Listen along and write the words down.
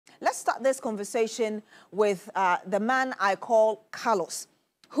Let's start this conversation with the man I call Carlos,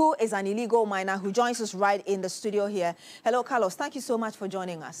 who is an illegal miner who joins us right in the studio here. Hello, Carlos. Thank you so much for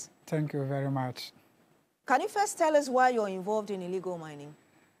joining us. Thank you very much. Can you first tell us why you're involved in illegal mining?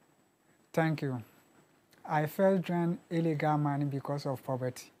 Thank you. I first joined illegal mining because of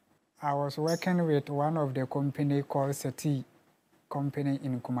poverty. I was working with one of the company called Seti company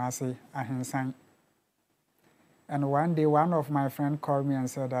in Kumasi, Ahensan. And one day, one of my friends called me and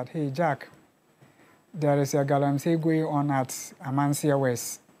said that, hey, Jack, there is a galamsey going on at Amansia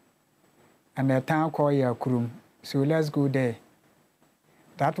West, and a town called Yakurum. So let's go there.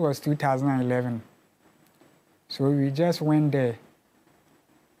 That was 2011. So we just went there.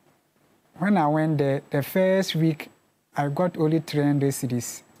 When I went there, the first week, I got only 300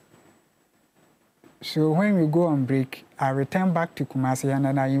 cedis. So when we go on break, I returned back to Kumasi and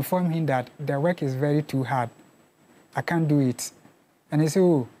then I informed him that the work is very too hard. I can't do it. And he said,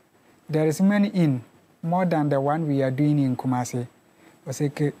 oh, there is money in, more than the one we are doing in Kumasi. I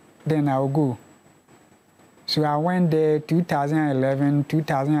said, okay, then I'll go. So I went there 2011,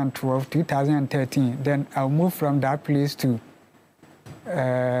 2012, 2013. Then I'll move from that place to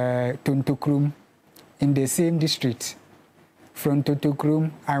Tuntukrum in the same district. From Tuntukrum,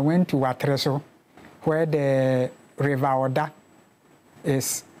 I went to Watreso, where the River Oda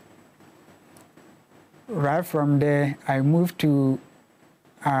is. Right from there, I moved to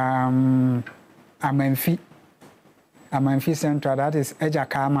Amenfi Central, that is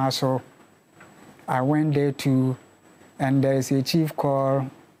Ejakama. So I went there too, and there is a chief called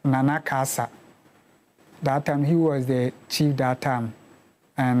Nana Kasa. That time, he was the chief that time.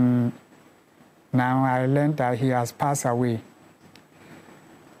 And now I learned that he has passed away.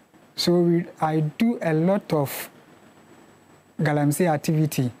 So I do a lot of galamsey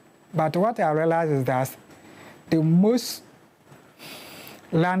activity. But what I realized is that the most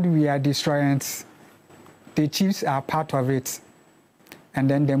land we are destroying, the chiefs are part of it, and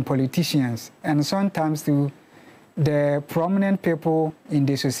then the politicians, and sometimes too, the prominent people in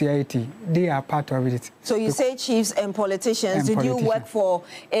the society, they are part of it. So you say chiefs and politicians. Did you work for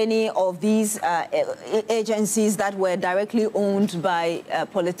any of these agencies that were directly owned by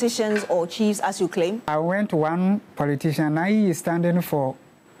politicians or chiefs, as you claim? I went to one politician, now he is standing for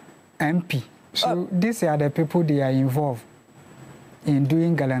MP. So these are the people they are involved in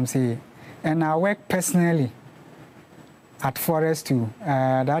doing galamsey. And I work personally at forest too,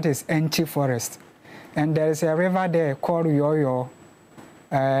 that is Enchi Forest. And there is a river there called Yoyo,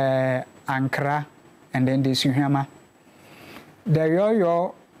 Ankara, and then the Suhama. The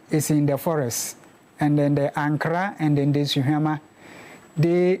Yoyo is in the forest, and then the Ankara and then the Suhama,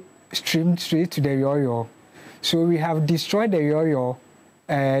 they stream straight to the Yoyo. So we have destroyed the Yoyo,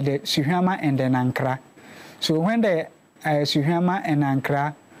 the Suhama and then Ankara. So when the Suhama and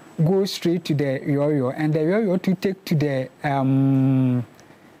Ankara go straight to the Yoyo, and the Yoyo to take to the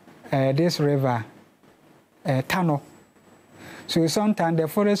this river, tunnel. So sometimes the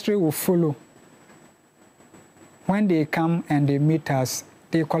forestry will follow. When they come and they meet us,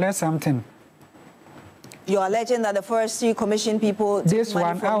 they collect something. You're alleging that the Forestry Commission people... This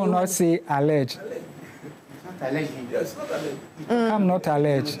one, I will not say allege. I'm not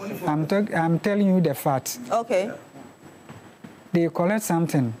alleged. I'm telling you the facts. Okay. They collect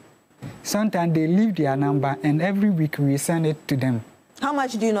something. Sometimes they leave their number, and every week we send it to them. How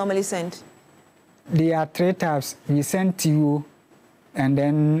much do you normally send? There are 3 types. We send to you, and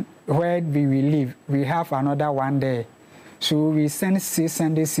then where we will live, we have another one there. So we send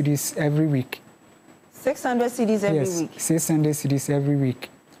 600 cedis every week. 600 cedis every week? Yes, 600 cedis every week.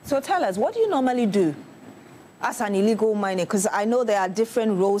 So tell us, what do you normally do as an illegal miner? Because I know there are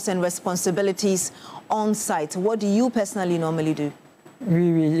different roles and responsibilities on site. What do you personally normally do?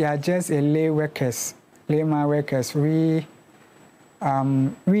 We are just a layman workers. We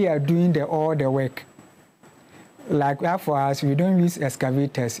are doing all the work. Like that for us, we don't use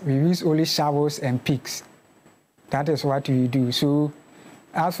excavators. We use only shovels and picks. That is what we do. So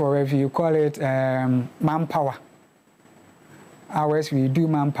as for if you call it manpower, ours we do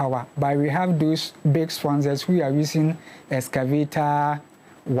manpower. But we have those big sponsors who are using excavator,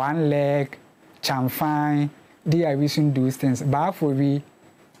 one leg, chamfine. They are using those things. But for we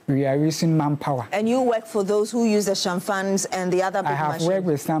are using manpower. And you work for those who use the chamfans and the other big machines? I have worked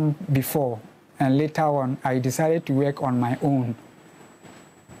with some before, and later on I decided to work on my own.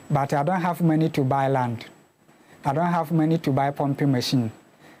 But I don't have money to buy land. I don't have money to buy pumping machine.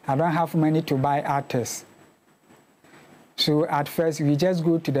 I don't have money to buy artists. So at first we just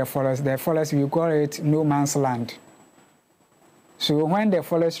go to the forest. The forest, we call it no man's land. So when the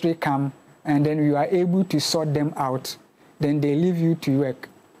forestry come, and then you are able to sort them out, then they leave you to work.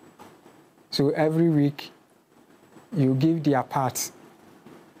 So every week, you give their parts.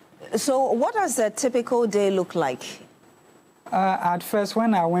 So what does a typical day look like? At first,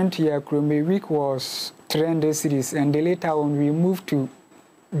 when I went to Yakrum, a week was 300 cities, and then later on we moved to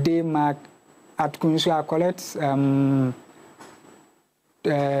day mark at Kunsu. I collect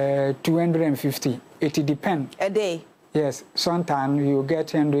 250. It depends. A day? Yes. Sometimes you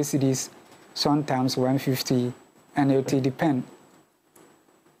get 100 cities, sometimes 150, and it depends.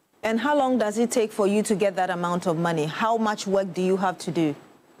 And how long does it take for you to get that amount of money? How much work do you have to do?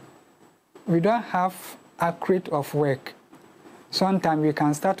 We don't have accurate of work. Sometimes we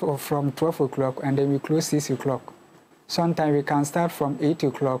can start off from 12 o'clock and then we close 6 o'clock. Sometimes we can start from 8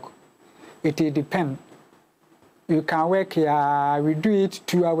 o'clock. It depends. You can work here, we do it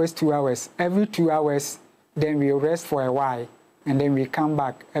 2 hours, 2 hours. Every 2 hours, then we rest for a while. And then we come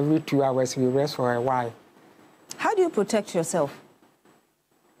back. Every 2 hours, we rest for a while. How do you protect yourself?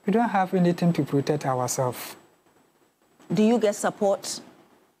 We don't have anything to protect ourselves. Do you get support?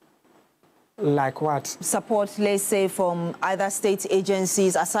 Like what? Support, let's say, from either state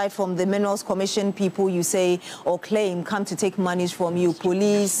agencies, aside from the Minerals Commission people you say or claim come to take monies from you,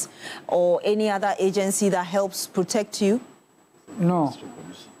 police or any other agency that helps protect you? No.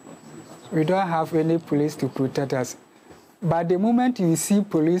 We don't have any police to protect us. But the moment you see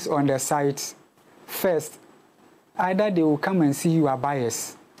police on the site, first, either they will come and see you are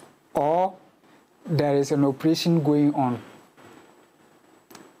biased, or there is an operation going on.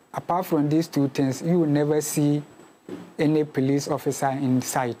 Apart from these two things, you will never see any police officer in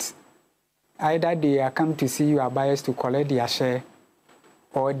sight. Either they are come to see you are biased to collect their share,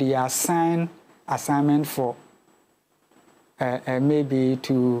 or they assign assignment for maybe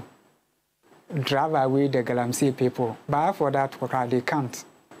to drive away the Galamsey people. But for that, they can't.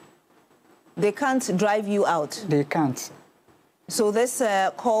 They can't drive you out? They can't. So this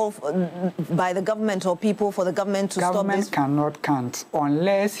call by the government or people for the government to stop this? Government can't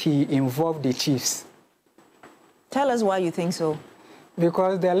unless he involve the chiefs. Tell us why you think so.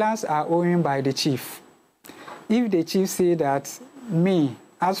 Because the lands are owned by the chief. If the chief say that, me,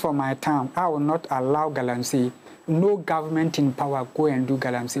 as for my town, I will not allow Galamsey, no government in power go and do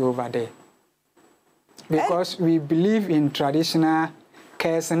Galamsey over there. Because we believe in traditional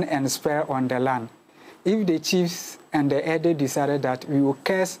cursing and spare on the land. If the chiefs and the elder decided that we will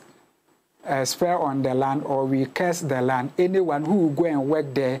curse spare on the land or we curse the land, anyone who will go and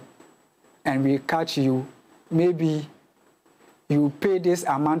work there and we catch you, maybe you pay this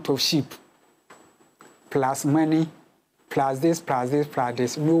amount of sheep plus money, plus this, plus this, plus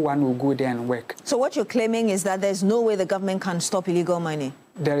this. No one will go there and work. So what you're claiming is that there's no way the government can stop illegal mining?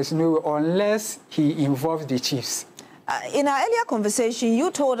 There is no way unless he involves the chiefs. In our earlier conversation,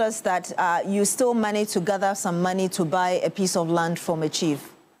 you told us that you still managed to gather some money to buy a piece of land from a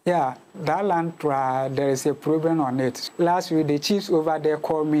chief. Yeah, that land, there is a problem on it. Last week, the chiefs over there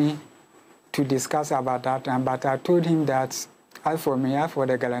called me to discuss about that, but I told him that as for me, as for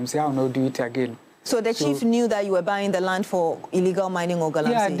the Galamsey, I will not do it again. So the chief knew that you were buying the land for illegal mining or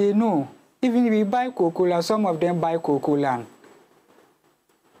Galamsey? Yeah, they know. Even if we buy cocoa, some of them buy cocoa land.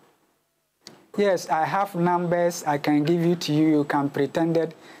 Yes, I have numbers, I can give it to you, you can pretend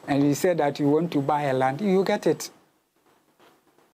it, and you say that you want to buy a land, you get it.